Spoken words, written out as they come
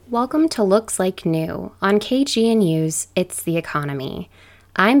Welcome to Looks Like New on KGNU's It's the Economy.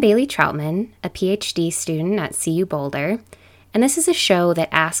 I'm Bailey Troutman, a PhD student at CU Boulder, and this is a show that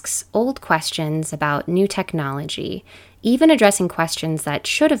asks old questions about new technology, even addressing questions that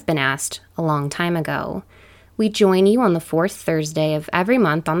should have been asked a long time ago. We join you on the fourth Thursday of every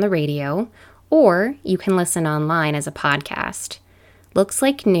month on the radio, or you can listen online as a podcast. Looks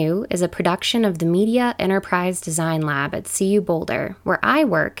Like New is a production of the Media Enterprise Design Lab at CU Boulder, where I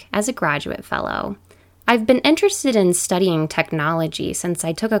work as a graduate fellow. I've been interested in studying technology since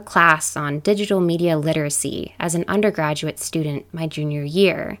I took a class on digital media literacy as an undergraduate student my junior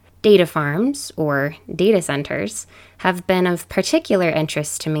year. Data farms, or data centers, have been of particular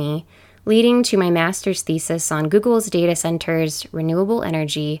interest to me, leading to my master's thesis on Google's data centers, renewable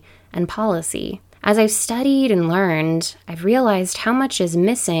energy, and policy. As I've studied and learned, I've realized how much is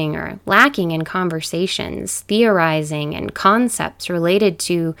missing or lacking in conversations, theorizing, and concepts related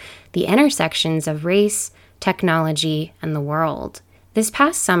to the intersections of race, technology, and the world. This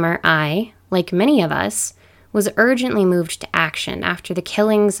past summer, I, like many of us, was urgently moved to action after the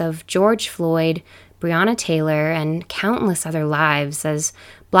killings of George Floyd, Breonna Taylor, and countless other lives as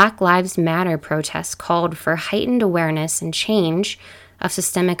Black Lives Matter protests called for heightened awareness and change of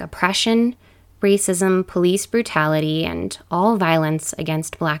systemic oppression, racism, police brutality, and all violence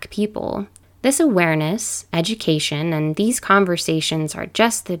against Black people. This awareness, education, and these conversations are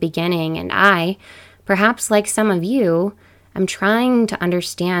just the beginning, and I, perhaps like some of you, am trying to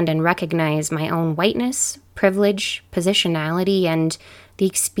understand and recognize my own whiteness, privilege, positionality, and the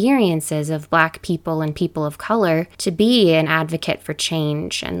experiences of Black people and people of color to be an advocate for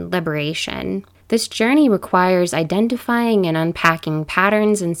change and liberation. This journey requires identifying and unpacking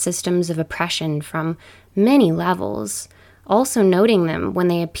patterns and systems of oppression from many levels, also noting them when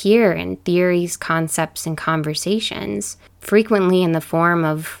they appear in theories, concepts, and conversations, frequently in the form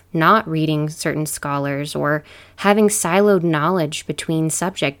of not reading certain scholars or having siloed knowledge between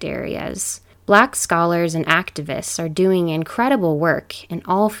subject areas. Black scholars and activists are doing incredible work in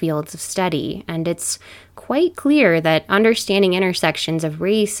all fields of study, and it's quite clear that understanding intersections of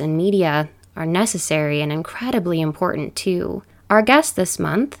race and media are necessary and incredibly important too. Our guest this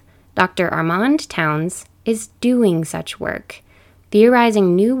month, Dr. Armand Towns, is doing such work,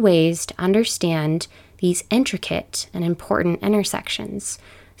 theorizing new ways to understand these intricate and important intersections.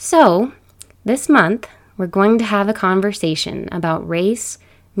 So, this month, we're going to have a conversation about race,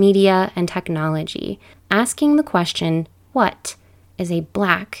 media, and technology, asking the question, what is a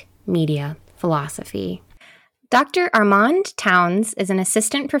Black media philosophy? Dr. Armand Towns is an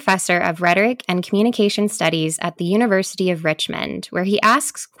assistant professor of rhetoric and communication studies at the University of Richmond, where he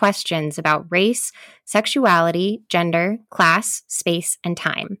asks questions about race, sexuality, gender, class, space, and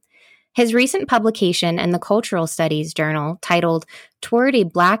time. His recent publication in the Cultural Studies Journal, titled Toward a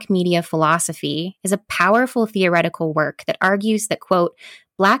Black Media Philosophy, is a powerful theoretical work that argues that, quote,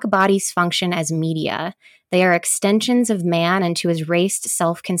 Black bodies function as media. They are extensions of man into his raced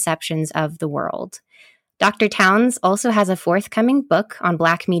self-conceptions of the world. Dr. Towns also has a forthcoming book on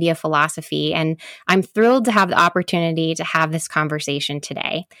Black media philosophy, and I'm thrilled to have the opportunity to have this conversation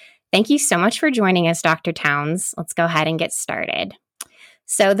today. Thank you so much for joining us, Dr. Towns. Let's go ahead and get started.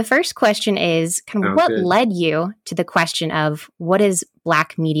 So the first question is, what led you to the question of what is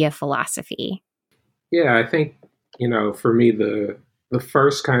Black media philosophy? Yeah, I think, for me, the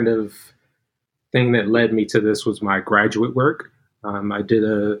first kind of thing that led me to this was my graduate work. I did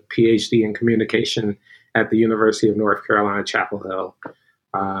a PhD in communication at the University of North Carolina, Chapel Hill.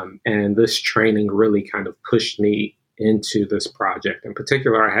 And this training really kind of pushed me into this project. In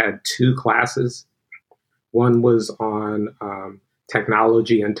particular, I had two classes. One was on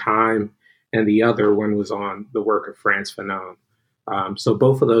technology and time, and the other one was on the work of Frantz Fanon. So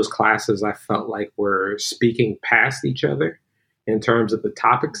both of those classes I felt like were speaking past each other in terms of the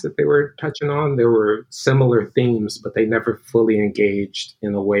topics that they were touching on. There were similar themes, but they never fully engaged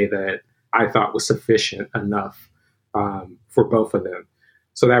in a way that I thought was sufficient enough for both of them.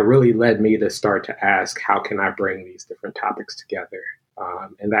 So that really led me to start to ask, how can I bring these different topics together?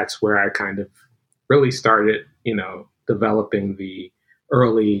 And that's where I kind of really started, developing the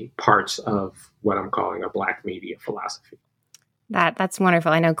early parts of what I'm calling a Black media philosophy. That's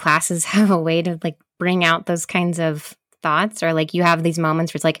wonderful. I know classes have a way to bring out those kinds of thoughts, or you have these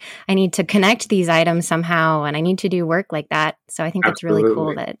moments where it's I need to connect these items somehow and I need to do work like that. So I think it's really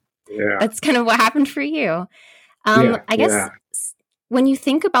cool that that's kind of what happened for you. I guess when you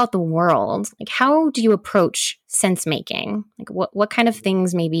think about the world, how do you approach sense making? What kind of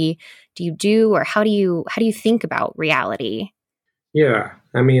things maybe do you do, or how do you think about reality? Yeah,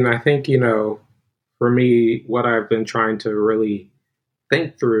 I mean, I think, for me, what I've been trying to really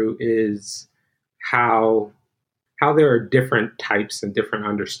think through is how there are different types and different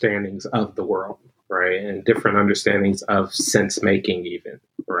understandings of the world, right? And different understandings of sense making, even,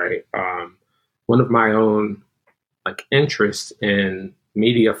 right? One of my own interests in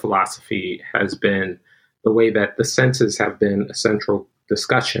media philosophy has been the way that the senses have been a central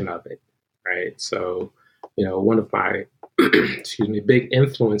discussion of it, right? So, one of my excuse me, big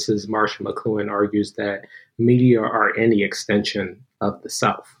influences, Marshall McLuhan argues that media are any extension of the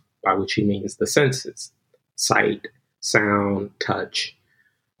self, by which he means the senses, sight, sound, touch.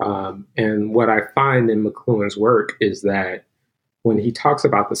 And what I find in McLuhan's work is that when he talks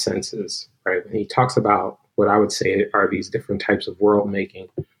about the senses, right, when he talks about what I would say are these different types of world making,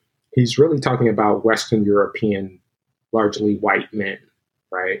 he's really talking about Western European, largely white men,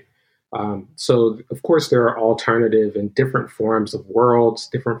 right? So, of course, there are alternative and different forms of worlds,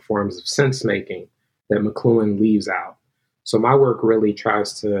 different forms of sense making that McLuhan leaves out. So my work really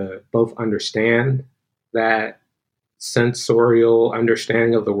tries to both understand that sensorial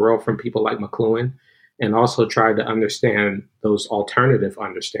understanding of the world from people like McLuhan, and also try to understand those alternative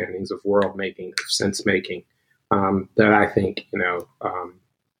understandings of world making, of sense making, that I think,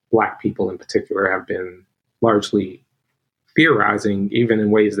 Black people in particular have been largely theorizing, even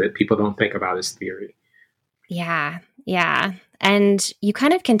in ways that people don't think about as theory. Yeah, yeah. And you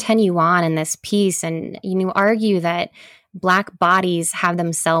kind of continue on in this piece, and you argue that Black bodies have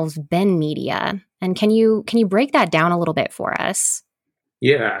themselves been media. And can you break that down a little bit for us?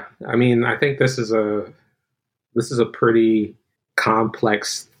 Yeah, I mean, I think this is a pretty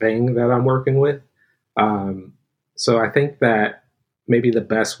complex thing that I'm working with. So I think that maybe the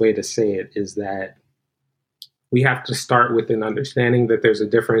best way to say it is that we have to start with an understanding that there's a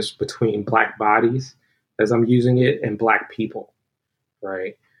difference between Black bodies, as I'm using it, and Black people,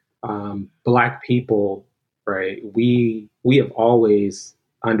 right? Black people, right? We have always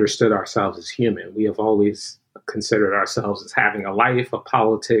understood ourselves as human. We have always considered ourselves as having a life, a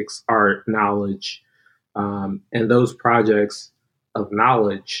politics, art, knowledge, and those projects of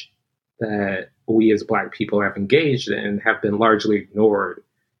knowledge that we as Black people have engaged in have been largely ignored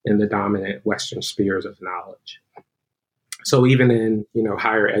in the dominant Western spheres of knowledge. So even in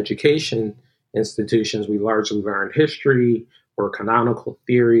higher education institutions, we largely learn history or canonical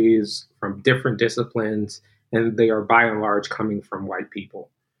theories from different disciplines, and they are by and large coming from white people.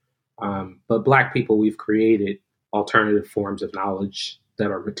 But Black people, we've created alternative forms of knowledge that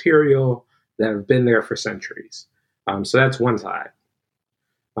are material, that have been there for centuries. So that's one side.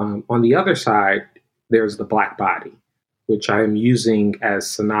 On the other side, there's the Black body, which I am using as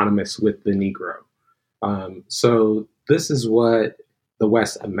synonymous with the Negro. So this is what the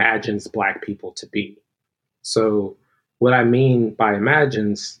West imagines Black people to be. So what I mean by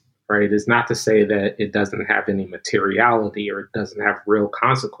imagines, right, is not to say that it doesn't have any materiality or it doesn't have real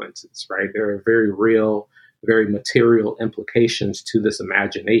consequences, right? There are very real, very material implications to this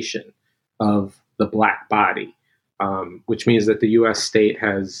imagination of the Black body, which means that the U.S. state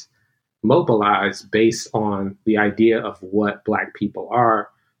has mobilized based on the idea of what Black people are,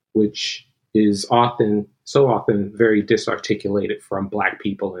 which is so often very disarticulated from Black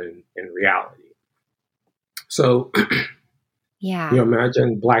people in reality. So, Yeah.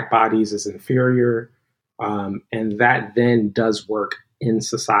 Imagine Black bodies as inferior, and that then does work in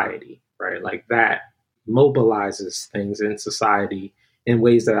society, right? Like that mobilizes things in society in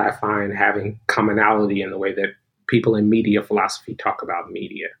ways that I find having commonality in the way that people in media philosophy talk about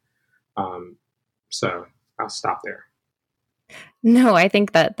media. So I'll stop there. No, I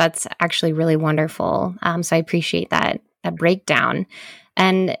think that that's actually really wonderful. So I appreciate that breakdown.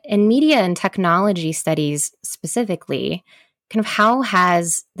 And in media and technology studies specifically, kind of how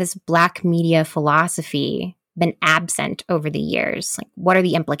has this Black media philosophy been absent over the years? Like, what are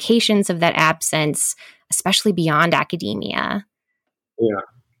the implications of that absence, especially beyond academia? Yeah.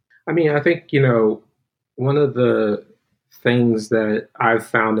 I mean, I think, one of the things that I've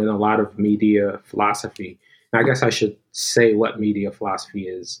found in a lot of media philosophy, and I guess I should say what media philosophy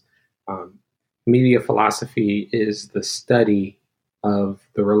is. Media philosophy is the study of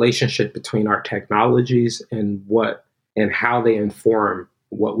the relationship between our technologies and how they inform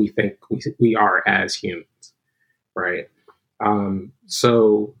what we think we are as humans, right?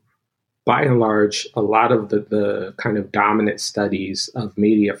 So by and large, a lot of the kind of dominant studies of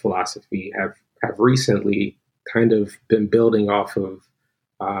media philosophy have recently kind of been building off of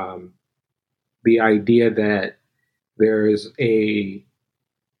the idea that there is a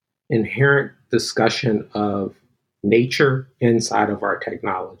inherent discussion of nature inside of our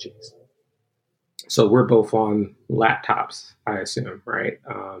technologies. So we're both on laptops, I assume, right?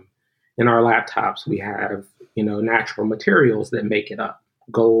 In our laptops, we have natural materials that make it up.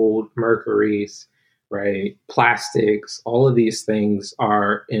 Gold, mercuries, right? Plastics, all of these things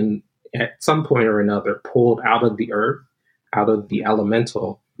are at some point or another pulled out of the earth, out of the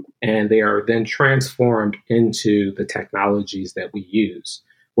elemental, and they are then transformed into the technologies that we use,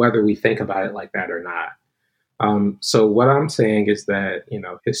 whether we think about it like that or not. So what I'm saying is that,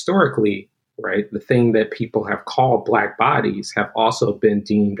 historically, right, the thing that people have called black bodies have also been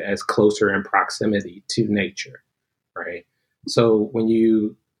deemed as closer in proximity to nature, right? So when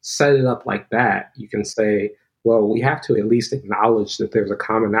you set it up like that, you can say, well, we have to at least acknowledge that there's a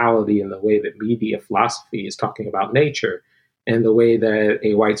commonality in the way that media philosophy is talking about nature and the way that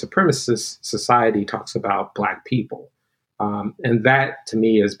a white supremacist society talks about black people. And that, to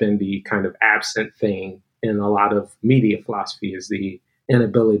me, has been the kind of absent thing in a lot of media philosophy, is the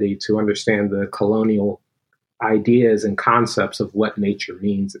inability to understand the colonial ideas and concepts of what nature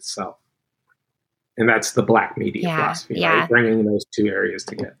means itself. And that's the black media philosophy, right? Bringing those two areas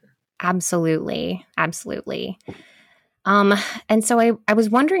together. Absolutely. Absolutely. And so I was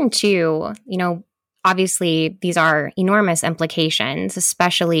wondering too, obviously these are enormous implications,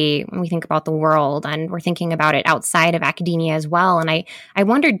 especially when we think about the world and we're thinking about it outside of academia as well. And I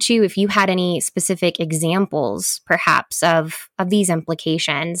wondered too if you had any specific examples perhaps of these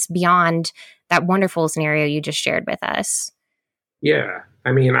implications beyond that wonderful scenario you just shared with us. Yeah.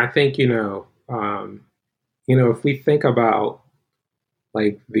 I mean, I think, if we think about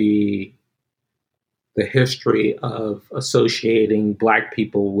like the history of associating black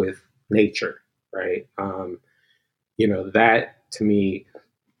people with nature, right? That to me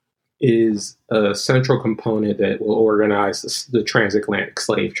is a central component that will organize the transatlantic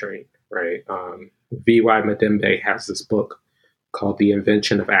slave trade, right? V.Y. Madembe has this book called The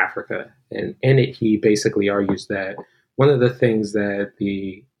Invention of Africa. And in it, he basically argues that one of the things that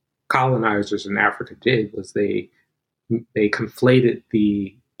the colonizers in Africa did was they conflated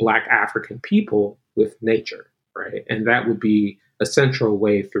the Black African people with nature, right? And that would be a central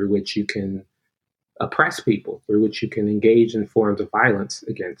way through which you can oppress people, through which you can engage in forms of violence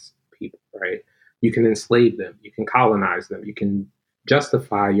against people, right? You can enslave them, you can colonize them, you can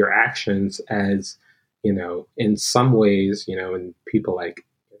justify your actions as, in some ways, and people like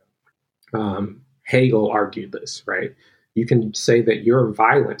Hegel argued this, right? You can say that your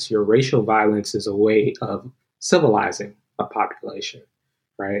violence, your racial violence, is a way of civilizing a population,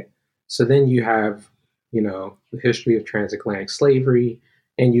 right? So then you have, the history of transatlantic slavery,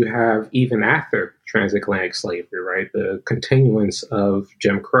 and you have even after transatlantic slavery, right? The continuance of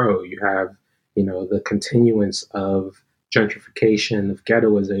Jim Crow. You have, the continuance of gentrification, of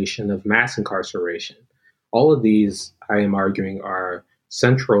ghettoization, of mass incarceration. All of these, I am arguing, are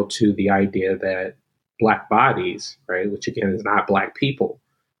central to the idea that Black bodies, right, which again is not Black people,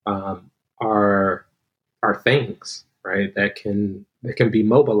 are things, right, that can be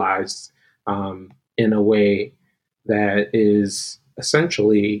mobilized in a way that is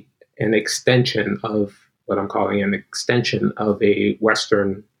essentially an extension of what I'm calling an extension of a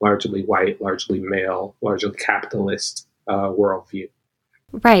Western, largely white, largely male, largely capitalist worldview.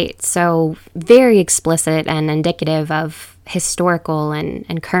 Right. So very explicit and indicative of historical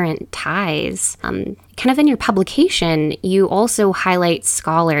and current ties. Kind of in your publication, you also highlight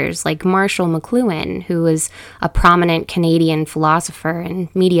scholars like Marshall McLuhan, who is a prominent Canadian philosopher in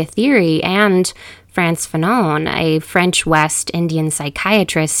media theory, and Frantz Fanon, a French West Indian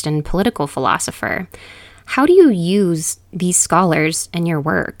psychiatrist and political philosopher. How do you use these scholars in your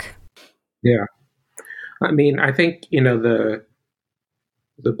work? Yeah. I mean, I think,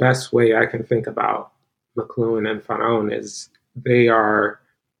 the best way I can think about McLuhan and Fanon is they are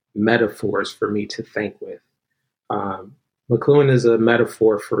metaphors for me to think with. McLuhan is a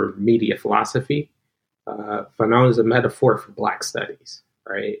metaphor for media philosophy. Fanon is a metaphor for Black studies,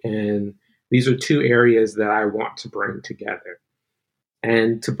 right? And these are two areas that I want to bring together.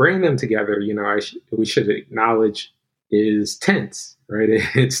 And to bring them together, we should acknowledge is tense, right?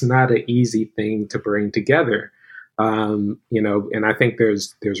 It's not an easy thing to bring together. And I think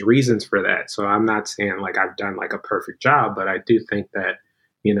there's reasons for that. So I'm not saying like I've done like a perfect job, but I do think that,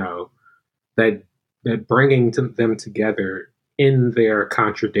 that bringing them together in their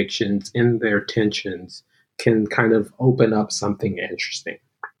contradictions, in their tensions, can kind of open up something interesting.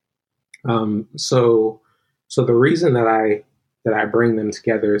 So the reason that I bring them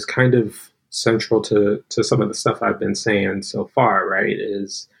together is kind of central to some of the stuff I've been saying so far, right?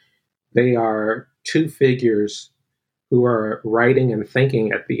 Is they are two figures who are writing and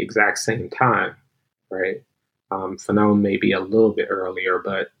thinking at the exact same time, right? Fanon may be a little bit earlier,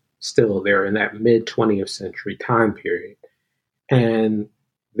 but still they're in that mid 20th century time period. And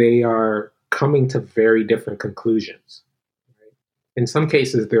they are coming to very different conclusions. Right? In some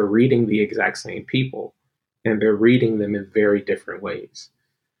cases, they're reading the exact same people, and they're reading them in very different ways.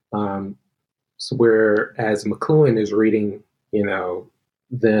 So whereas McLuhan is reading,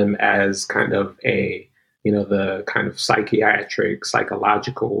 them as kind of the kind of psychiatric,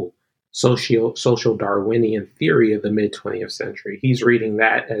 psychological, social Darwinian theory of the mid 20th century. He's reading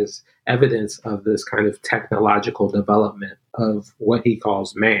that as evidence of this kind of technological development of what he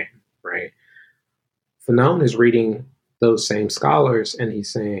calls man, right? Fanon is reading those same scholars and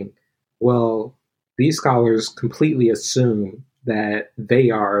he's saying, well, these scholars completely assume that they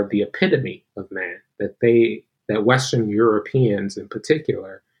are the epitome of man, that Western Europeans in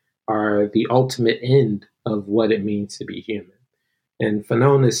particular are the ultimate end of what it means to be human. And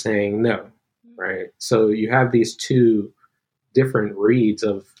Fanon is saying no, right? So you have these two different reads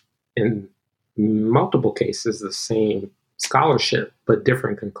of, in multiple cases, the same scholarship, but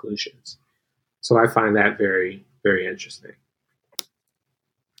different conclusions. So I find that very, very interesting.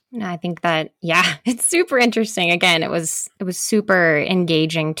 I think that, it's super interesting. Again, it was super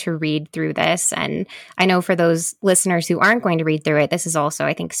engaging to read through this. And I know for those listeners who aren't going to read through it, this is also,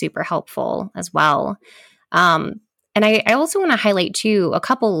 I think, super helpful as well. And I also want to highlight, too, a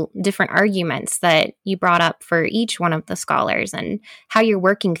couple different arguments that you brought up for each one of the scholars and how you're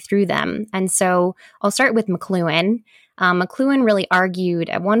working through them. And so I'll start with McLuhan. McLuhan really argued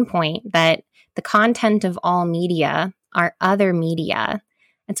at one point that the content of all media are other media.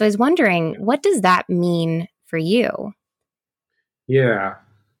 And so I was wondering, what does that mean for you? Yeah.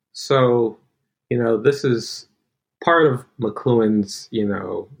 So, this is part of McLuhan's,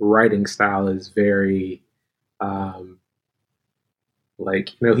 writing style is very,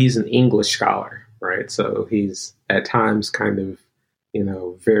 he's an English scholar, right? So he's at times kind of,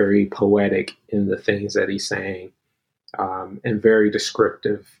 very poetic in the things that he's saying, and very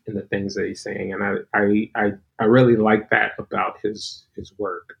descriptive in the things that he's saying. And I really like that about his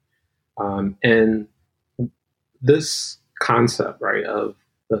work. And this concept, right, of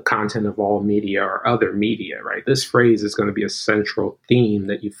the content of all media or other media, right? This phrase is going to be a central theme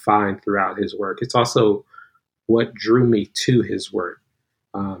that you find throughout his work. It's also what drew me to his work.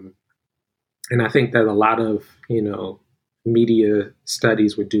 And I think that a lot of, media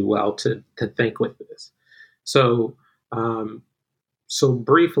studies would do well to think with this. So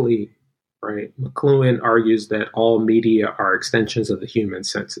briefly, right, McLuhan argues that all media are extensions of the human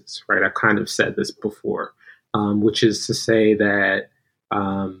senses, right? I've kind of said this before, which is to say that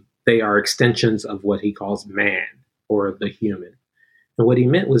they are extensions of what he calls man or the human. And what he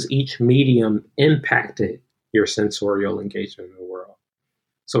meant was each medium impacted your sensorial engagement in the world.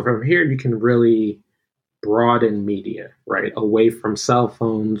 So from here, you can really broaden media, right? Away from cell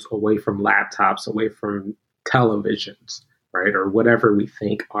phones, away from laptops, away from televisions, right? Or whatever we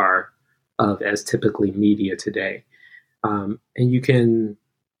think are of as typically media today. And you can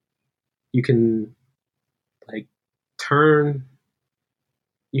you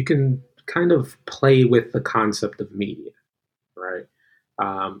can kind of play with the concept of media, right?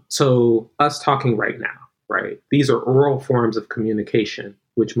 So us talking right now, right? These are oral forms of communication,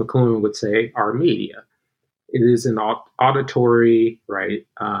 which McLuhan would say are media. It is an auditory, right,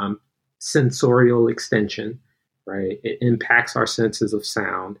 sensorial extension, right? It impacts our senses of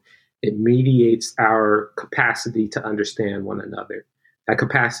sound. It mediates our capacity to understand one another. That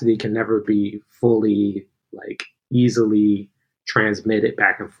capacity can never be fully, easily transmitted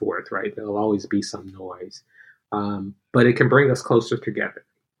back and forth, right? There'll always be some noise, but it can bring us closer together.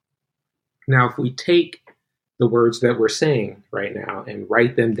 Now, if we take the words that we're saying right now and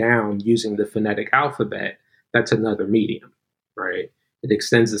write them down using the phonetic alphabet, that's another medium, right? It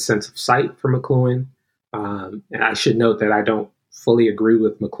extends the sense of sight for McLuhan. And I should note that I don't fully agree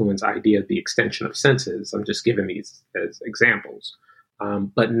with McLuhan's idea of the extension of senses. I'm just giving these as examples.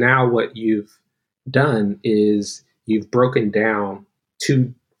 But now what you've done is you've broken down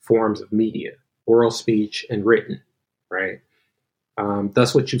two forms of media, oral speech and written, right?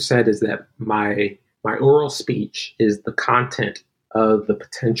 Thus what you've said is that my oral speech is the content of the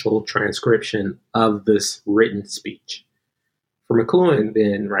potential transcription of this written speech. For McLuhan,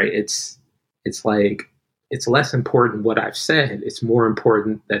 then, right, it's less important what I've said. It's more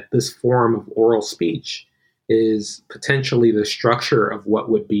important that this form of oral speech is potentially the structure of what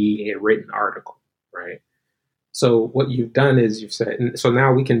would be a written article, right? So what you've done is you've said, and so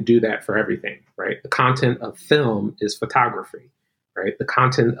now we can do that for everything, right? The content of film is photography, right? The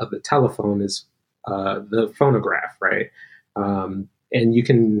content of the telephone is the phonograph, right? And you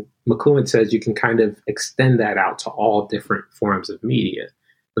can, McLuhan says, you can kind of extend that out to all different forms of media.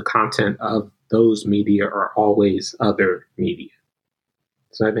 The content of those media are always other media.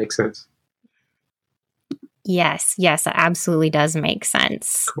 Does that make sense? Yes, that absolutely does make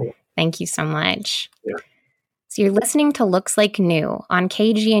sense. Cool. Thank you so much. Yeah. So you're listening to Looks Like New on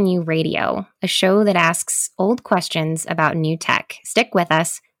KGNU Radio, a show that asks old questions about new tech. Stick with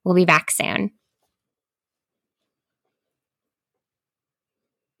us. We'll be back soon.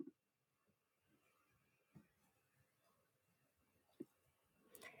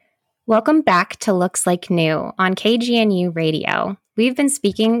 Welcome back to Looks Like New on KGNU Radio. We've been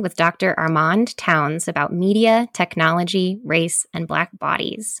speaking with Dr. Armand Towns about media, technology, race, and Black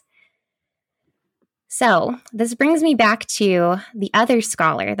bodies. So, this brings me back to the other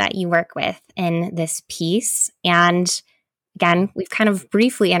scholar that you work with in this piece. And again, we've kind of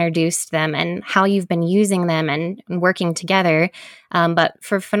briefly introduced them and how you've been using them and working together. But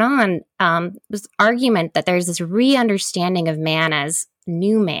for Fanon, this argument that there's this re-understanding of man as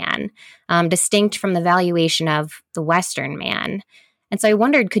new man, distinct from the valuation of the Western man. And so I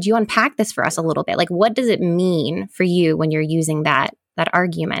wondered, could you unpack this for us a little bit? Like, what does it mean for you when you're using that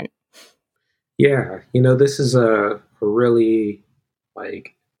argument? Yeah, this is a really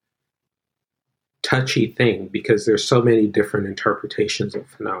touchy thing because there's so many different interpretations of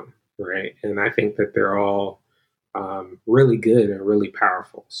Fanon, right? And I think that they're all really good and really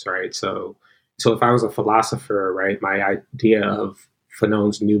powerful, right? So if I was a philosopher, right, my idea of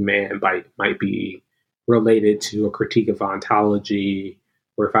Fanon's new man might be related to a critique of ontology,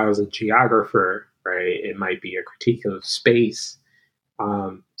 or if I was a geographer, right, it might be a critique of space.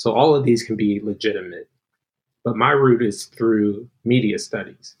 So all of these can be legitimate, but my route is through media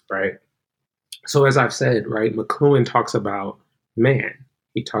studies, right? So as I've said, right, McLuhan talks about man.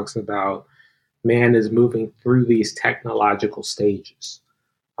 He talks about man is moving through these technological stages.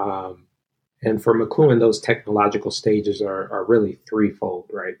 And for McLuhan, those technological stages are really threefold,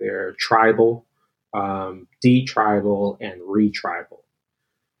 right? They're tribal, detribal, and retribal.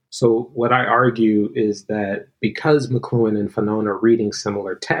 So what I argue is that because McLuhan and Fanon are reading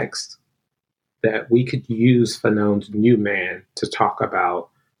similar texts, that we could use Fanon's new man to talk about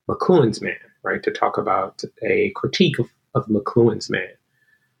McLuhan's man, right? To talk about a critique of McLuhan's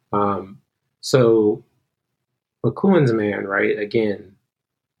man. So McLuhan's man, right, again,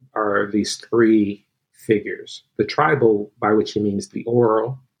 are these three figures. The tribal, by which he means the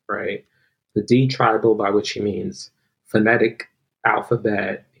oral, right? The detribal, by which he means phonetic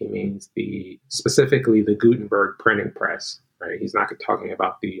alphabet. He means specifically the Gutenberg printing press, right? He's not talking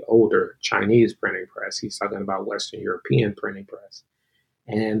about the older Chinese printing press. He's talking about Western European printing press.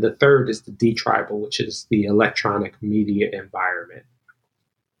 And the third is the detribal, which is the electronic media environment.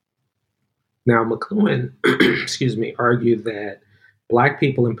 Now, McLuhan, argued that Black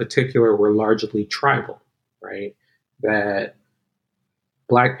people in particular were largely tribal, right? That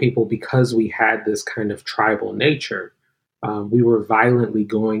Black people, because we had this kind of tribal nature, we were violently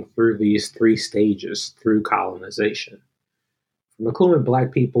going through these three stages through colonization. For McLuhan,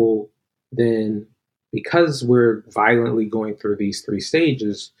 Black people, then, because we're violently going through these three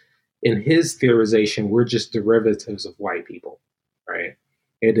stages, in his theorization, we're just derivatives of white people, right?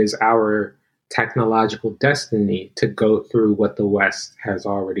 It is our technological destiny to go through what the West has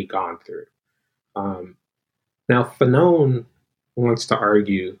already gone through. Now, Fanon wants to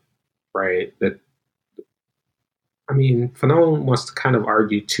argue, right, Fanon wants to kind of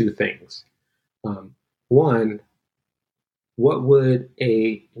argue two things. One, what would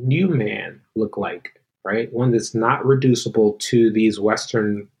a new man look like, right? One that's not reducible to these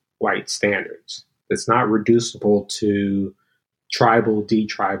Western white standards, that's not reducible to tribal,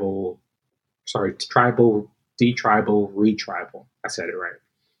 detribal, retribal. I said it right.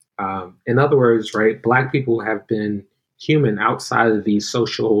 In other words, right, Black people have been human outside of these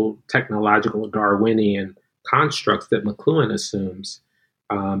social, technological, Darwinian constructs that McLuhan assumes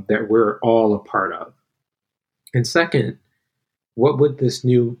that we're all a part of. And second, what would this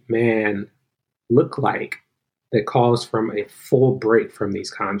new man look like that calls from a full break from these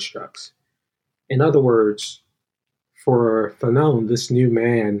constructs? In other words, for Fanon, this new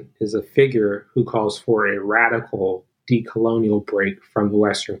man is a figure who calls for a radical decolonial break from the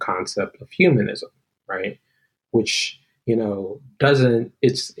Western concept of humanism, right? Which, in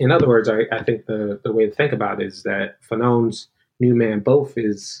other words, I think the way to think about it is that Fanon's new man both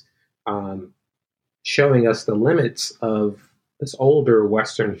is showing us the limits of this older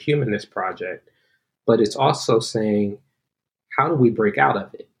Western humanist project, but it's also saying, how do we break out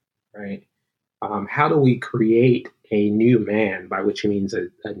of it, right? How do we create a new man, by which he means a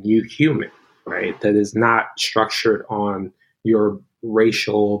new human, right? That is not structured on your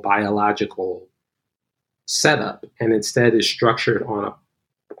racial, biological setup, and instead is structured on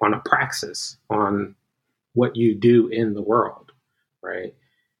a praxis, on what you do in the world, right?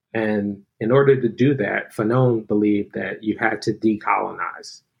 And in order to do that, Fanon believed that you had to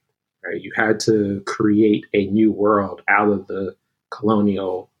decolonize, right? You had to create a new world out of the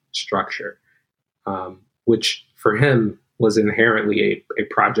colonial structure, which for him was inherently a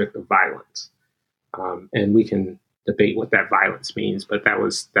project of violence. And we can debate what that violence means, but that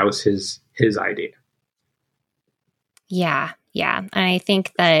was his idea. Yeah, yeah. And I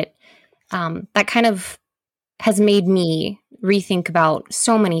think that that kind of has made me rethink about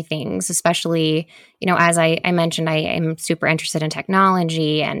so many things, especially, as I mentioned, I am super interested in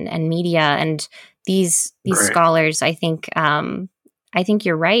technology and media, and these Right. scholars, I think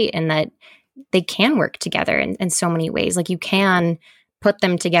you're right in that they can work together in so many ways. Like, you can put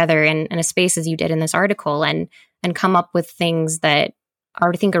them together in a space as you did in this article and come up with things that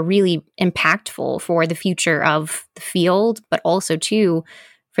I think are really impactful for the future of the field, but also too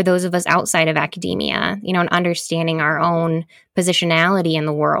for those of us outside of academia, and understanding our own positionality in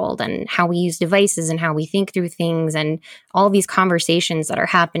the world and how we use devices and how we think through things and all these conversations that are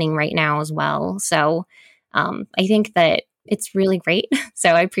happening right now as well. So I think that it's really great. So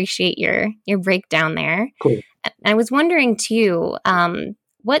I appreciate your breakdown there. Cool. I was wondering too,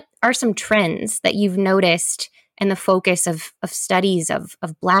 what are some trends that you've noticed in the focus of studies of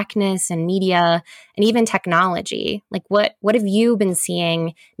Blackness and media and even technology? Like, what have you been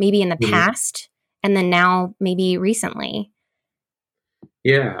seeing maybe in the past and then now maybe recently?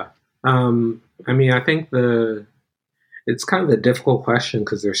 Yeah. I mean, I think it's kind of a difficult question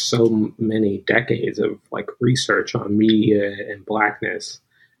because there's so many decades of like research on media and Blackness.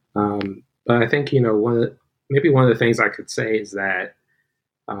 But I think, one of the things I could say is that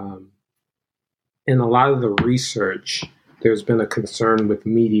in a lot of the research, there's been a concern with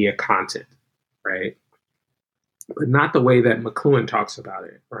media content, right? But not the way that McLuhan talks about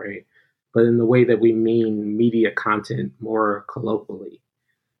it, right? But in the way that we mean media content more colloquially.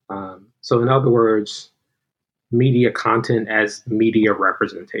 So in other words, media content as media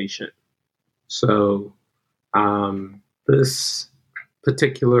representation. So this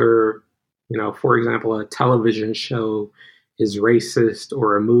particular, for example, a television show is racist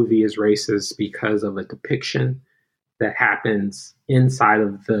or a movie is racist because of a depiction that happens inside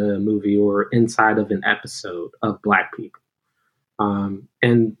of the movie or inside of an episode of Black people.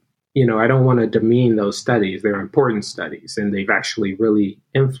 And, I don't want to demean those studies. They're important studies and they've actually really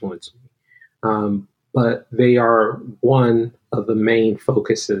influenced me. But they are one of the main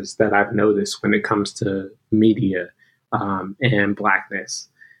focuses that I've noticed when it comes to media and Blackness.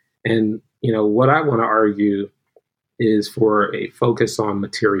 And, what I want to argue is for a focus on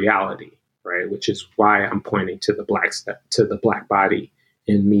materiality, right? Which is why I'm pointing to the Black body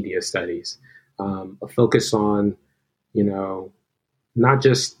in media studies. A focus on, not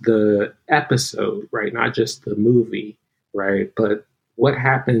just the episode, right? Not just the movie, right? But what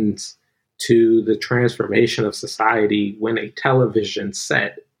happens to the transformation of society when a television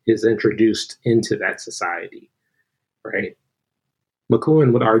set is introduced into that society, right?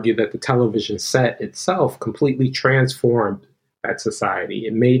 McLuhan would argue that the television set itself completely transformed that society.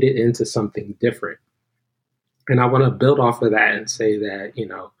 It made it into something different. And I want to build off of that and say that,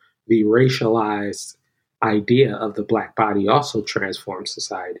 the racialized idea of the Black body also transforms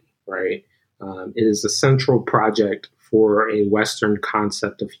society, right? It is a central project for a Western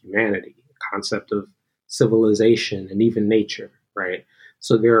concept of humanity, a concept of civilization and even nature, right?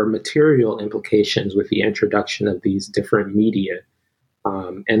 So there are material implications with the introduction of these different media.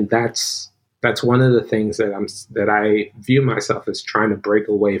 And that's one of the things that I view myself as trying to break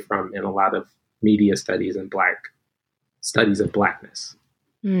away from in a lot of media studies and studies of Blackness.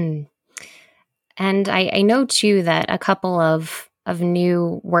 Mm. And I know too that a couple of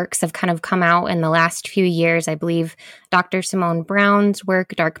new works have kind of come out in the last few years. I believe Dr. Simone Brown's work,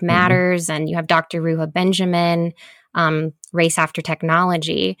 Dark Matters, and you have Dr. Ruha Benjamin, Race After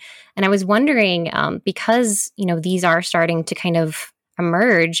Technology. And I was wondering, because, these are starting to kind of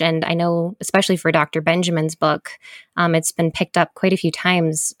emerge, and I know especially for Dr. Benjamin's book, it's been picked up quite a few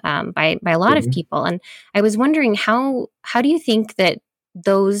times by a lot of people. And I was wondering, how do you think that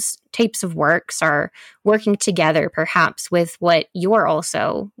those types of works are working together, perhaps with what you're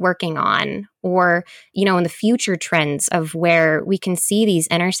also working on, or, in the future trends of where we can see these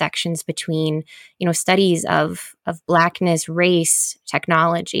intersections between, studies of Blackness, race,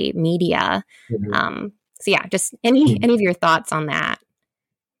 technology, media. So yeah, just any of your thoughts on that?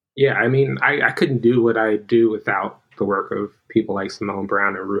 Yeah, I mean, I couldn't do what I do without the work of people like Simone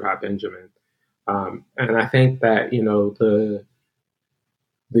Brown and Ruha Benjamin. And I think that,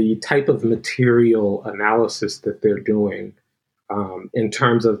 the type of material analysis that they're doing in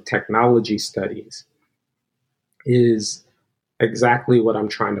terms of technology studies is exactly what I'm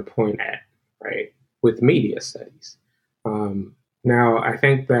trying to point at, right, with media studies. Now, I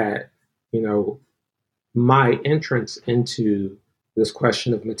think that, you know, my entrance into this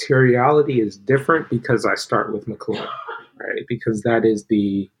question of materiality is different because I start with McLuhan, right? Because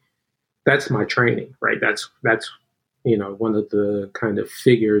that's my training, right? That's one of the kind of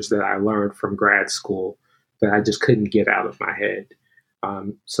figures that I learned from grad school that I just couldn't get out of my head.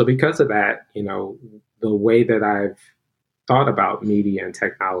 So because of that, the way that I've thought about media and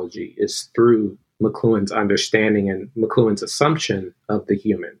technology is through McLuhan's understanding and McLuhan's assumption of the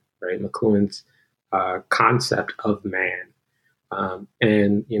human, right? McLuhan's concept of man.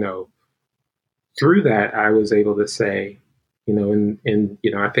 And through that, I was able to say,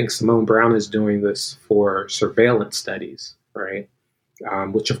 I think Simone Brown is doing this for surveillance studies, right?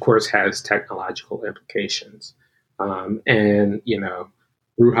 Which of course has technological implications. And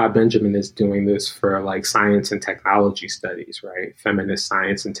Ruha Benjamin is doing this for like science and technology studies, right? Feminist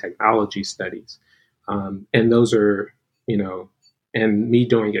science and technology studies. And those are, and me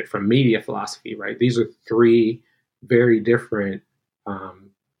doing it from media philosophy, right? These are three very different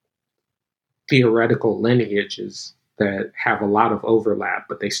theoretical lineages that have a lot of overlap,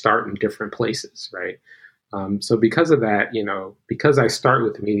 but they start in different places, right? So because of that, because I start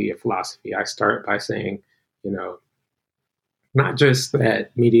with media philosophy, I start by saying, not just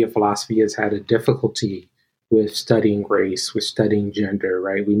that media philosophy has had a difficulty with studying race, with studying gender,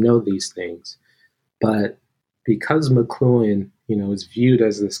 right? We know these things, but because McLuhan, is viewed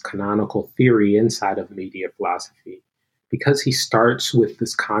as this canonical theory inside of media philosophy, because he starts with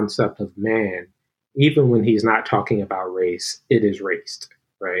this concept of man, even when he's not talking about race, it is raced,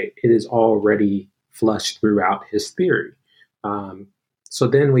 right? It is already flushed throughout his theory. So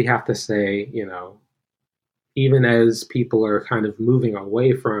then we have to say, even as people are kind of moving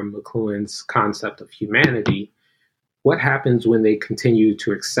away from McLuhan's concept of humanity, what happens when they continue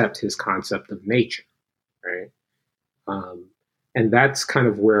to accept his concept of nature, right? And that's kind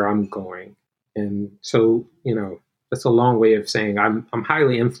of where I'm going. And so, that's a long way of saying I'm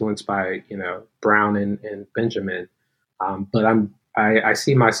highly influenced by, Brown and Benjamin, but I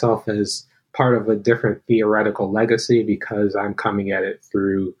see myself as part of a different theoretical legacy because I'm coming at it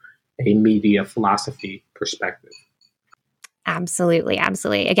through a media philosophy perspective. Absolutely.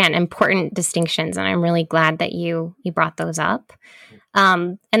 Absolutely. Again, important distinctions. And I'm really glad that you brought those up.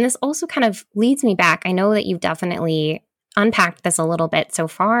 And this also kind of leads me back. I know that you've definitely unpacked this a little bit so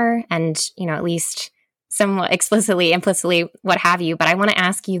far and, at least somewhat explicitly, implicitly, what have you. But I want to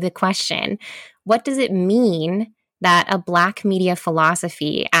ask you the question, what does it mean that a Black media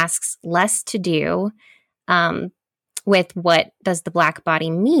philosophy asks less to do with what does the Black body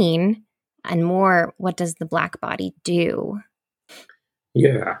mean and more, what does the Black body do?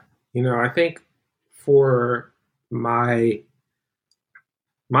 Yeah. I think for my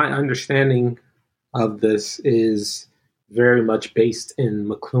understanding of this is very much based in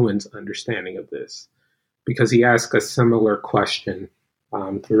McLuhan's understanding of this, because he asked a similar question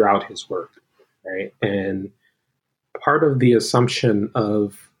throughout his work, right? And part of the assumption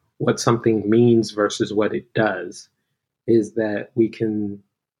of what something means versus what it does is that we can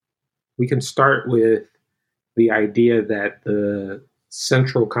start with the idea that the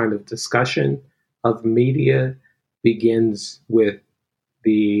central kind of discussion of media begins with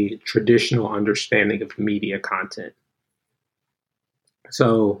the traditional understanding of media content.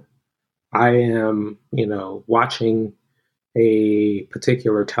 So I am, watching a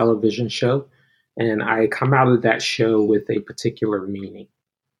particular television show and I come out of that show with a particular meaning,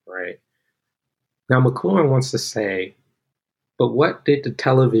 right? Now, McLuhan wants to say, but what did the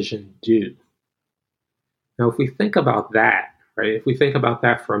television do? Now, if we think about that, right, if we think about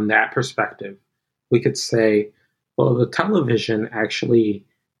that from that perspective, we could say, well, the television actually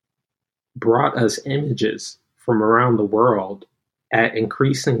brought us images from around the world at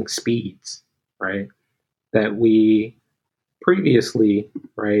increasing speeds, right? That we previously,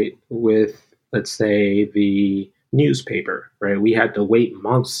 right, with, let's say, the newspaper, right, we had to wait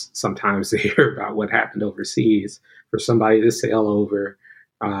months sometimes to hear about what happened overseas for somebody to sail over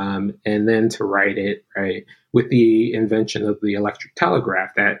and then to write it, right? With the invention of the electric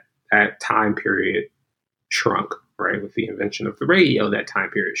telegraph, that time period shrunk, right? With the invention of the radio, that time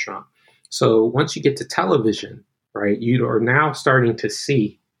period shrunk. So once you get to television, right, you are now starting to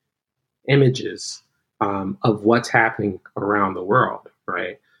see images of what's happening around the world,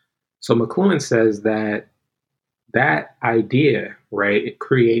 right? So McLuhan says that idea, right, it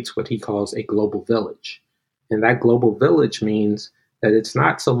creates what he calls a global village. And that global village means that it's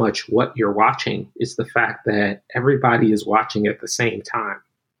not so much what you're watching, it's the fact that everybody is watching at the same time,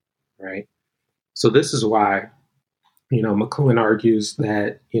 right? So this is why McLuhan argues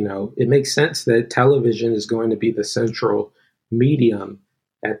that, it makes sense that television is going to be the central medium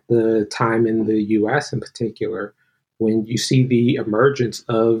at the time in the US in particular, when you see the emergence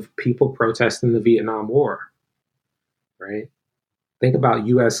of people protesting the Vietnam War, right? Think about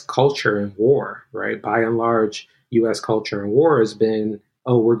US culture and war, right? By and large, US culture and war has been,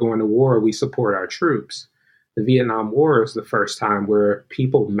 oh, we're going to war, we support our troops. The Vietnam War is the first time where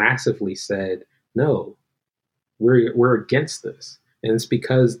people massively said, no, we're against this. And it's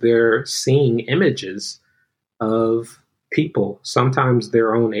because they're seeing images of people, sometimes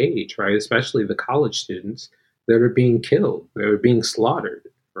their own age, right? Especially the college students that are being killed, that are being slaughtered,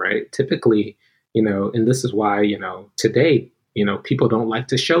 right? Typically, and this is why, today, people don't like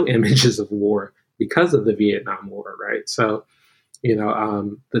to show images of war because of the Vietnam War, right? So,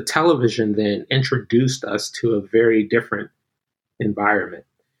 the television then introduced us to a very different environment.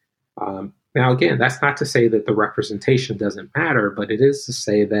 Now, again, that's not to say that the representation doesn't matter, but it is to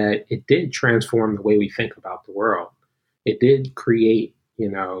say that it did transform the way we think about the world. It did create,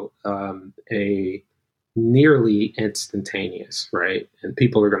 a nearly instantaneous, right? And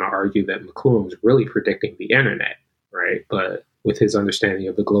people are going to argue that McLuhan was really predicting the internet, right? But with his understanding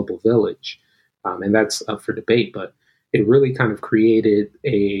of the global village, and that's up for debate, but it really kind of created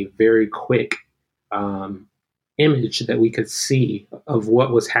a very quick image that we could see of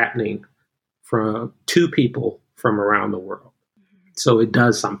what was happening from two people from around the world. So it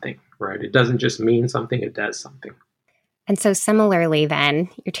does something, right? It doesn't just mean something, it does something. And so similarly, then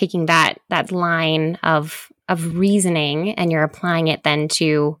you're taking that line of reasoning and you're applying it then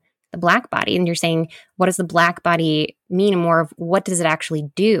to the black body, and you're saying, what does the black body mean? And more of what does it actually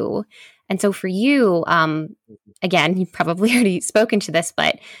do? And so for you, again, you've probably already spoken to this,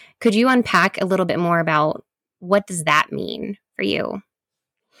 but could you unpack a little bit more about what does that mean for you?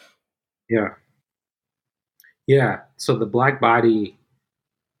 Yeah. So the black body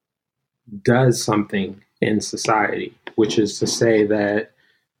does something in society, which is to say that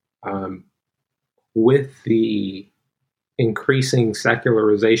with the increasing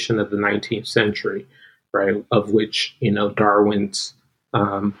secularization of the 19th century, right, of which, Darwin's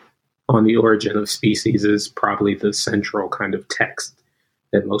On the Origin of Species is probably the central kind of text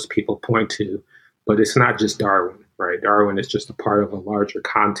that most people point to. But it's not just Darwin, right? Darwin is just a part of a larger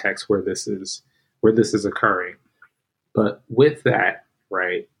context where this is occurring. But with that,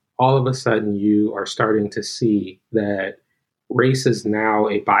 right, all of a sudden you are starting to see that race is now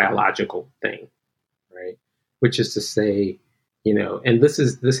a biological thing, right? Which is to say, and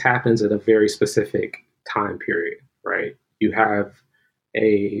this happens at a very specific time period, right? You have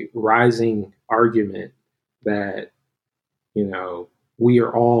a rising argument that, we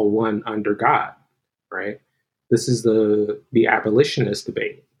are all one under God, right? This is the abolitionist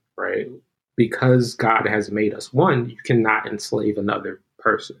debate, right? Because God has made us one, you cannot enslave another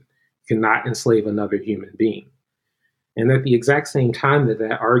person. You cannot enslave another human being. And at the exact same time that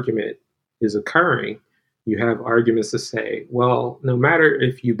that argument is occurring, you have arguments to say, well, no matter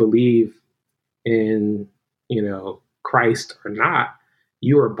if you believe in, Christ or not,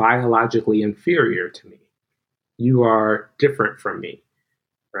 you are biologically inferior to me. You are different from me,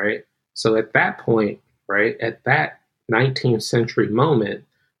 right? So at that point, right, at that 19th century moment,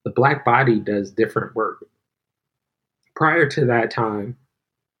 the black body does different work. Prior to that time,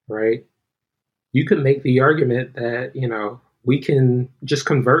 right, you could make the argument that, we can just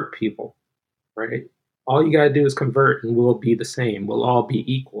convert people, right? All you got to do is convert and we'll be the same. We'll all be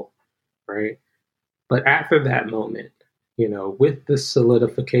equal, right? But after that moment, with the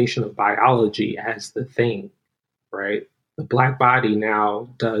solidification of biology as the thing, right, the black body now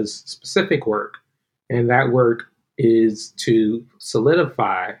does specific work. And that work is to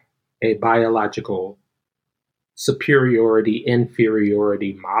solidify a biological superiority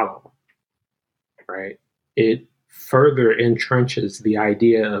inferiority model, right? It further entrenches the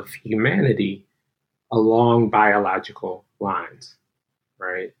idea of humanity along biological lines,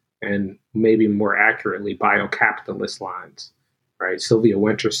 right? And maybe more accurately, biocapitalist lines, right? Sylvia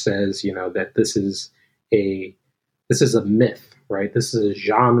Wynter says, that this is a myth, right? This is a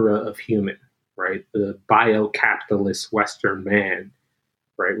genre of human, right? The biocapitalist Western man,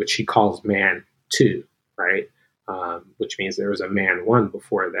 right? Which he calls man two, right? Which means there was a man one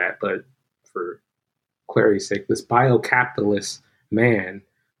before that. But for clarity's sake, this biocapitalist man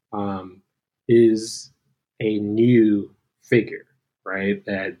is a new figure, right?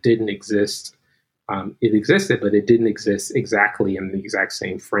 That didn't exist. It existed, but it didn't exist exactly in the exact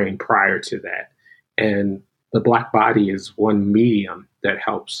same frame prior to that. And the black body is one medium that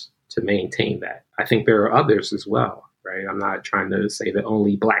helps to maintain that. I think there are others as well, right? I'm not trying to say that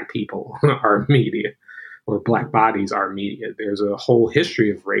only black people are media, or Black bodies are media. There's a whole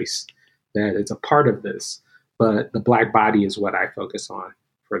history of race that is a part of this, but the Black body is what I focus on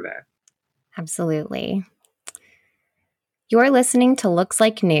for that. Absolutely. You're listening to Looks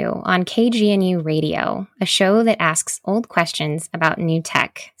Like New on KGNU Radio, a show that asks old questions about new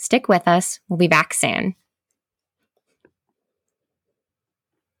tech. Stick with us. We'll be back soon.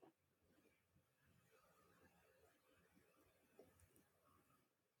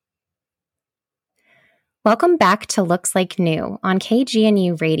 Welcome back to Looks Like New on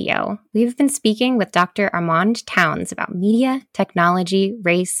KGNU Radio. We've been speaking with Dr. Armand Towns about media, technology,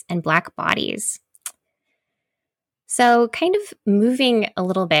 race, and Black bodies. So kind of moving a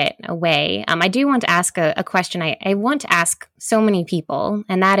little bit away, I do want to ask a question I want to ask so many people,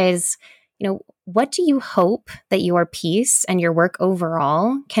 and that is, what do you hope that your piece and your work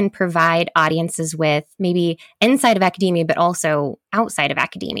overall can provide audiences with, maybe inside of academia, but also outside of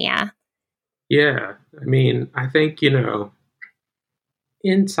academia? Yeah, I think,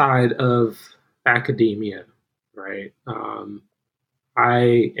 inside of academia, right,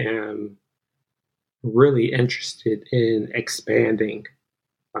 I am really interested in expanding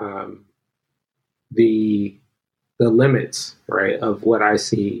the limits, right, of what I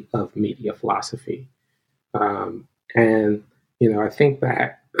see of media philosophy. And, I think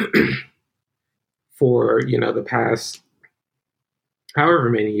that for, the past however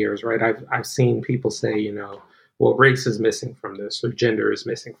many years, right, I've seen people say, well, race is missing from this, or gender is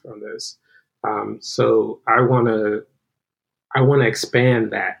missing from this. So I want to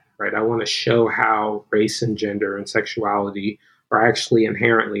expand that, right? I want to show how race and gender and sexuality are actually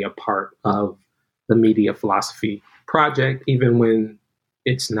inherently a part of the media philosophy project, even when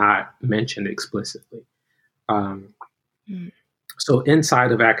it's not mentioned explicitly. So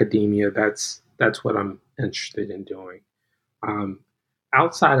inside of academia, that's what I'm interested in doing.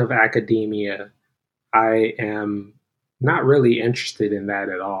 Outside of academia, I am not really interested in that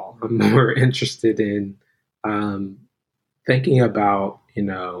at all. I'm more interested in thinking about,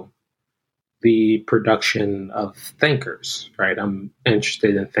 the production of thinkers, right? I'm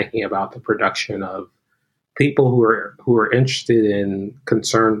interested in thinking about the production of people who are interested in,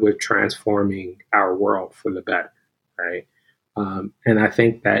 concerned with transforming our world for the better, right? And I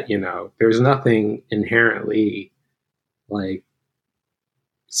think that, there's nothing inherently like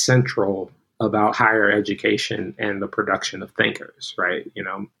central about higher education and the production of thinkers, right?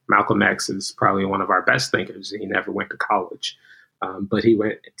 Malcolm X is probably one of our best thinkers. He never went to college, but he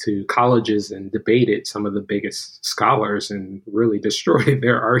went to colleges and debated some of the biggest scholars and really destroyed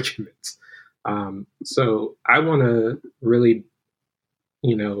their arguments. So I want to really,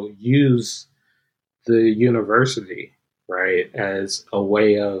 use the university, right, as a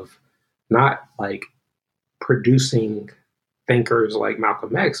way of not like producing thinkers like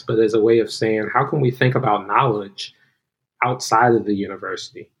Malcolm X, but as a way of saying, how can we think about knowledge outside of the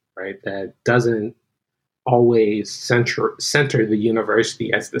university, right? That doesn't always center the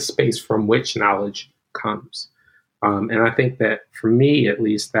university as the space from which knowledge comes. And I think that for me, at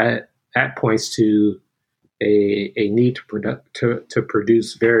least, that points to a need to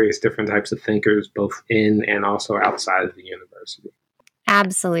produce various different types of thinkers, both in and also outside of the university.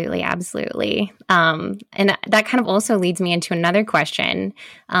 Absolutely, absolutely. And that kind of also leads me into another question,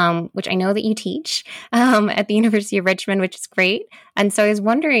 which I know that you teach at the University of Richmond, which is great. And so I was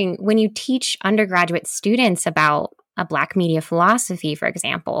wondering, when you teach undergraduate students about a Black media philosophy, for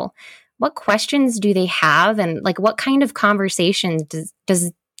example, what questions do they have, and like what kind of conversations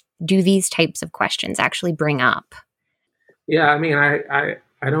do these types of questions actually bring up? Yeah,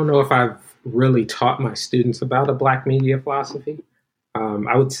 I don't know if I've really taught my students about a Black media philosophy.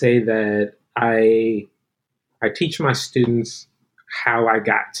 I would say that I teach my students how I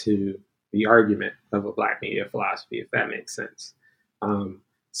got to the argument of a Black media philosophy, if that makes sense.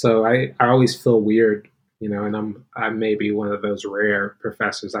 So I always feel weird, and I may be one of those rare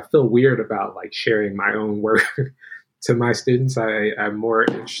professors. I feel weird about like sharing my own work to my students. I'm more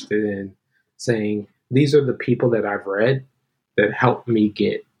interested in saying, these are the people that I've read that helped me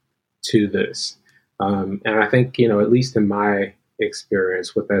get to this. And I think, at least in my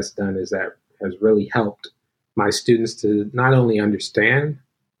experience, what that's done is that has really helped my students to not only understand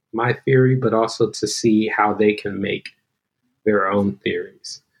my theory, but also to see how they can make their own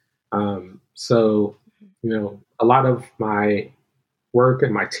theories. So, a lot of my work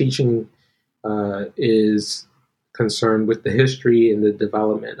and my teaching is concerned with the history and the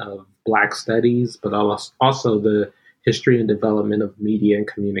development of Black studies, but also the history and development of media and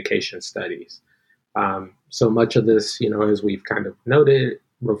communication studies. So much of this, as we've kind of noted,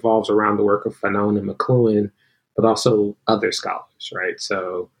 revolves around the work of Fanon and McLuhan, but also other scholars, right?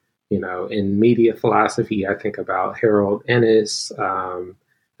 So, In media philosophy, I think about Harold Ennis.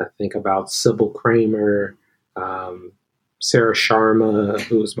 I think about Sybil Kramer, um, Sarah Sharma,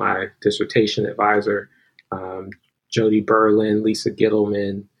 who was my dissertation advisor, um, Jody Berlin, Lisa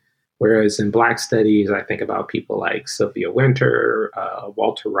Gittleman. Whereas in Black Studies, I think about people like Sylvia Wynter,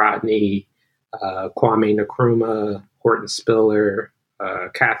 Walter Rodney, Kwame Nkrumah, Horton Spiller,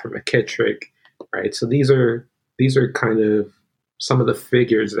 Catherine McKittrick, right? So these are kind of some of the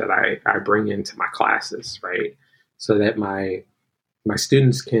figures that I bring into my classes, right? So that my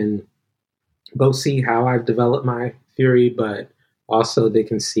students can both see how I've developed my theory, but also they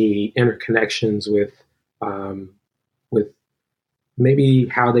can see interconnections um, with maybe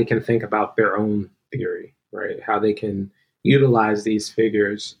how they can think about their own theory, right? How they can utilize these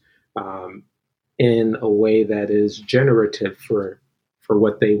figures um, in a way that is generative for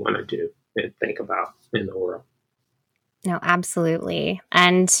what they want to do and think about in the world. No, absolutely.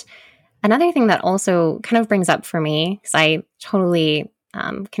 And another thing that also kind of brings up for me, because I totally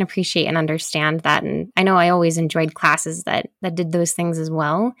can appreciate and understand that, and I know I always enjoyed classes that did those things as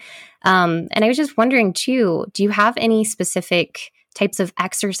well. And I was just wondering too, do you have any specific types of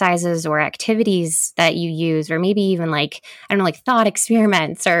exercises or activities that you use, or maybe even like, I don't know, like thought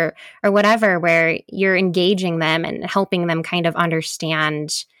experiments or whatever, where you're engaging them and helping them kind of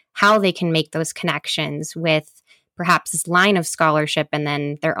understand how they can make those connections with perhaps this line of scholarship and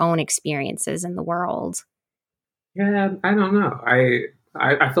then their own experiences in the world? Yeah, I don't know.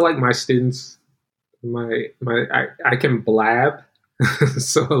 I feel like my students, I can blab,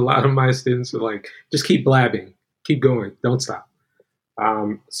 so a lot of my students are like, just keep blabbing, keep going, don't stop.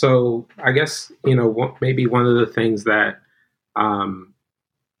 So I guess maybe one of the things um,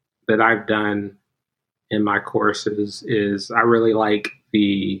 that I've done in my courses is I really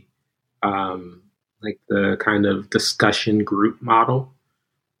um, like the kind of discussion group model.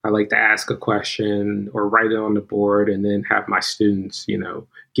 I like to ask a question or write it on the board and then have my students,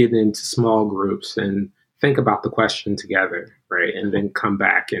 get into small groups and think about the question together, right? And then come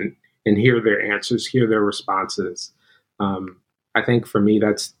back and hear their answers, hear their responses. Um, I think for me,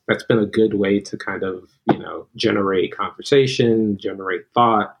 that's been a good way to kind of, generate conversation, generate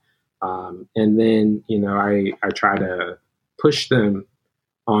thought. And then, I try to push them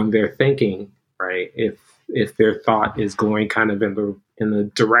on their thinking, right? If their thought is going kind of in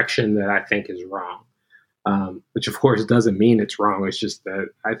the direction that I think is wrong, which of course doesn't mean it's wrong. It's just that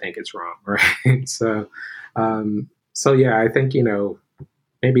I think it's wrong, right? So yeah, I think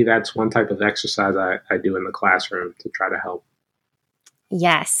maybe that's one type of exercise I do in the classroom to try to help.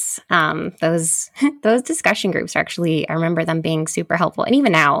 Yes, those those discussion groups are actually, I remember them being super helpful. And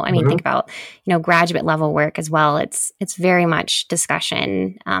even now, I mean, think Mm-hmm. about graduate level work as well. It's very much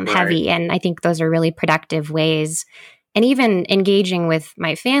discussion Right. heavy, and I think those are really productive ways. And even engaging with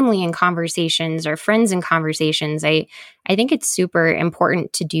my family in conversations or friends in conversations, I think it's super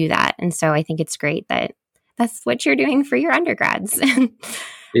important to do that. And so I think it's great that that's what you're doing for your undergrads.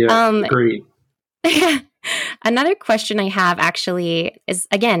 Yeah. um, Agreed. Another question I have actually is,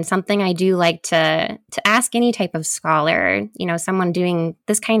 again, something I do like to ask any type of scholar, someone doing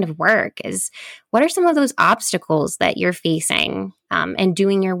this kind of work, is what are some of those obstacles that you're facing and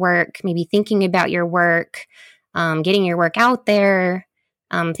doing your work, maybe thinking about your work, getting your work out there,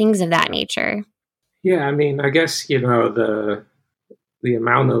 things of that nature. Yeah. I mean, I guess the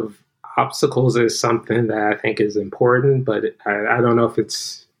amount of obstacles is something that I think is important, but I don't know if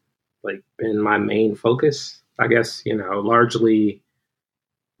it's like been my main focus. I guess largely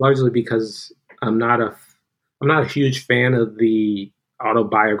because I'm not a I'm not a huge fan of the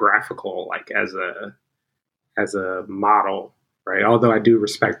autobiographical like as a model, right? Although I do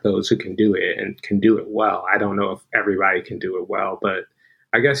respect those who can do it and can do it well. I don't know if everybody can do it well, but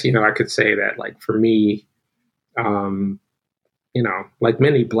I guess I could say that like for me, um, like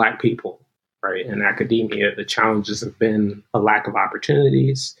many Black people, right, in academia, the challenges have been a lack of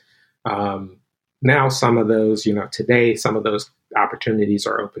opportunities. Um, Now, some of those, today, some of those opportunities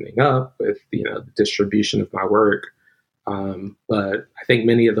are opening up with, the distribution of my work. But I think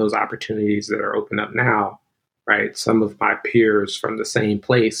many of those opportunities that are open up now, right, some of my peers from the same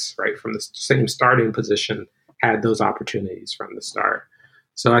place, right, from the same starting position, had those opportunities from the start.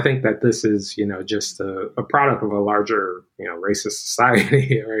 So I think that this is, just a product of a larger, racist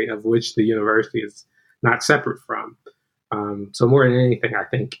society, right, of which the university is not separate from. So more than anything, I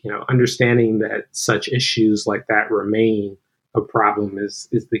think understanding that such issues like that remain a problem is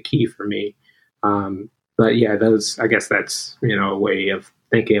the key for me. But yeah, those I guess that's a way of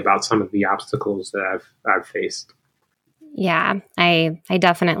thinking about some of the obstacles that I've faced. Yeah, I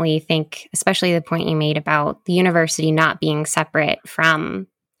definitely think, especially the point you made about the university not being separate from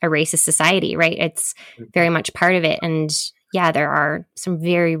a racist society, right? It's very much part of it. And yeah, there are some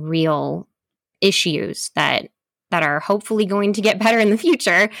very real issues that are hopefully going to get better in the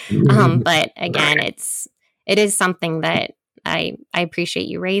future. But again, it is something that I appreciate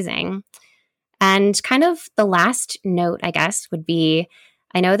you raising. And kind of the last note, I guess, would be,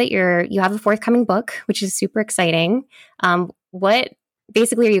 I know that you have a forthcoming book, which is super exciting. What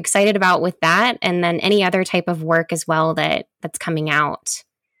basically are you excited about with that? And then any other type of work as well that's coming out?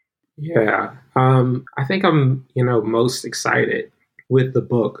 Yeah, I think I'm, most excited with the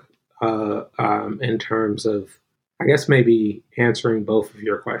book in terms of, I guess, maybe answering both of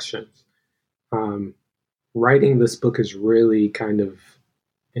your questions. Writing this book has really kind of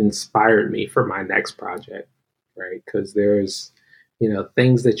inspired me for my next project, right? Because there's,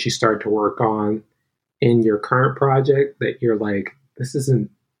 things that you start to work on in your current project that you're like, this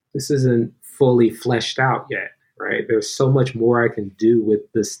isn't fully fleshed out yet, right? There's so much more I can do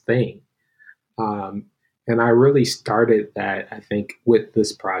with this thing. And I really started that, I think, with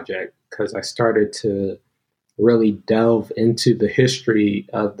this project, because I started to really delve into the history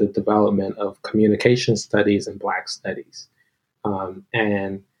of the development of communication studies and Black studies.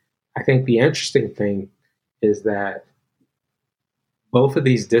 And I think the interesting thing is that both of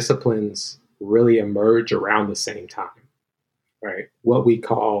these disciplines really emerge around the same time, right? What we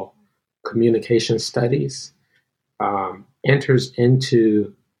call communication studies enters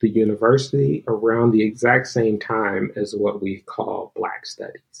into the university around the exact same time as what we call Black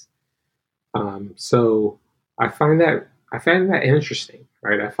studies. So I find that interesting,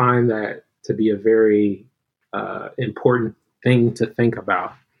 right? I find that to be a very important thing to think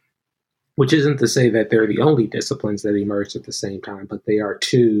about, which isn't to say that they're the only disciplines that emerge at the same time, but they are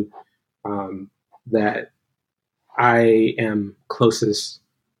two that I am closest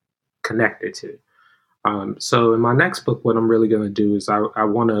connected to. So in my next book, what I'm really going to do is I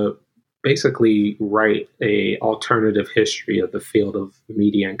want to basically write a alternative history of the field of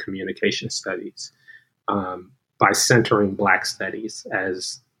media and communication studies by centering Black studies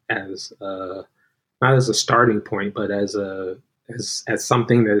as not as a starting point, but as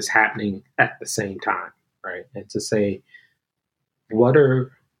something that is happening at the same time, right? And to say, why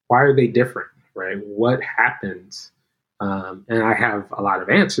are they different, right? What happens? And I have a lot of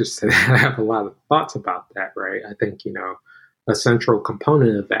answers to that. I have a lot of thoughts about that, right? I think, a central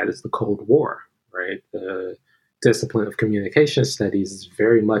component of that is the Cold War, right? The discipline of communication studies is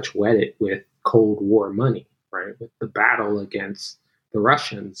very much wedded with Cold War money, right? With the battle against the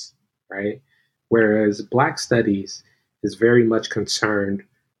Russians, right? Whereas Black studies is very much concerned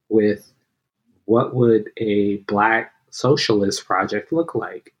with what would a Black socialist project look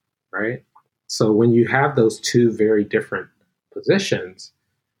like, right? So when you have those two very different positions,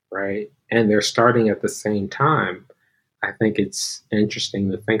 right, and they're starting at the same time, I think it's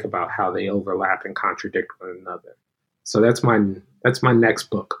interesting to think about how they overlap and contradict one another. So that's my next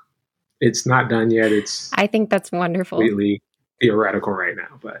book. It's not done yet. I think that's wonderful. Completely theoretical right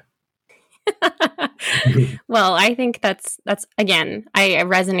now, but. Well, I think that's again, I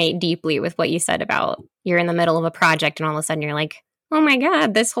resonate deeply with what you said about you're in the middle of a project and all of a sudden you're like, oh my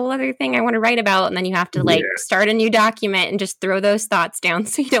God, this whole other thing I want to write about. And then you have to start a new document and just throw those thoughts down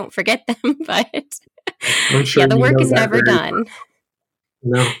so you don't forget them. But I'm sure the work is never done.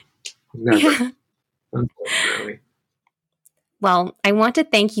 No, never. Yeah. Unfortunately. Well, I want to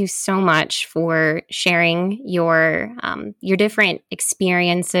thank you so much for sharing your different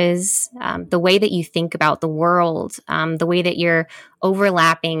experiences, the way that you think about the world, the way that you're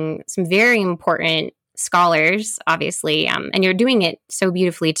overlapping some very important scholars, obviously, and you're doing it so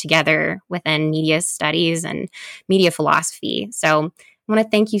beautifully together within media studies and media philosophy. So I want to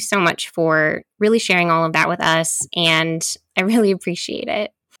thank you so much for really sharing all of that with us, and I really appreciate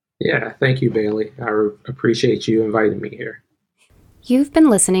it. Yeah, thank you, Bailey. I appreciate you inviting me here. You've been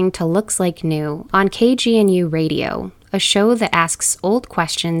listening to Looks Like New on KGNU Radio, a show that asks old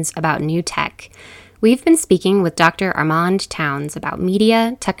questions about new tech. We've been speaking with Dr. Armand Towns about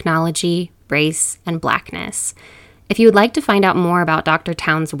media, technology, race, and Blackness. If you would like to find out more about Dr.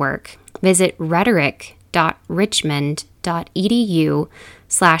 Towns' work, visit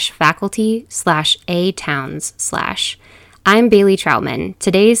rhetoric.richmond.edu/faculty/a-towns/. I'm Bailey Troutman,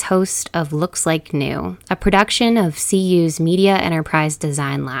 today's host of Looks Like New, a production of CU's Media Enterprise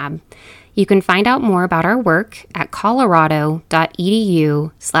Design Lab. You can find out more about our work at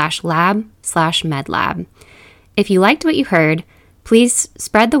colorado.edu/lab/medlab. If you liked what you heard, please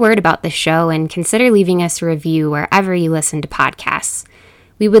spread the word about the show and consider leaving us a review wherever you listen to podcasts.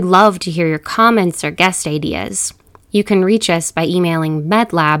 We would love to hear your comments or guest ideas. You can reach us by emailing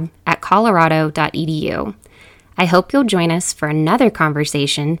medlab@colorado.edu. I hope you'll join us for another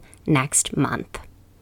conversation next month.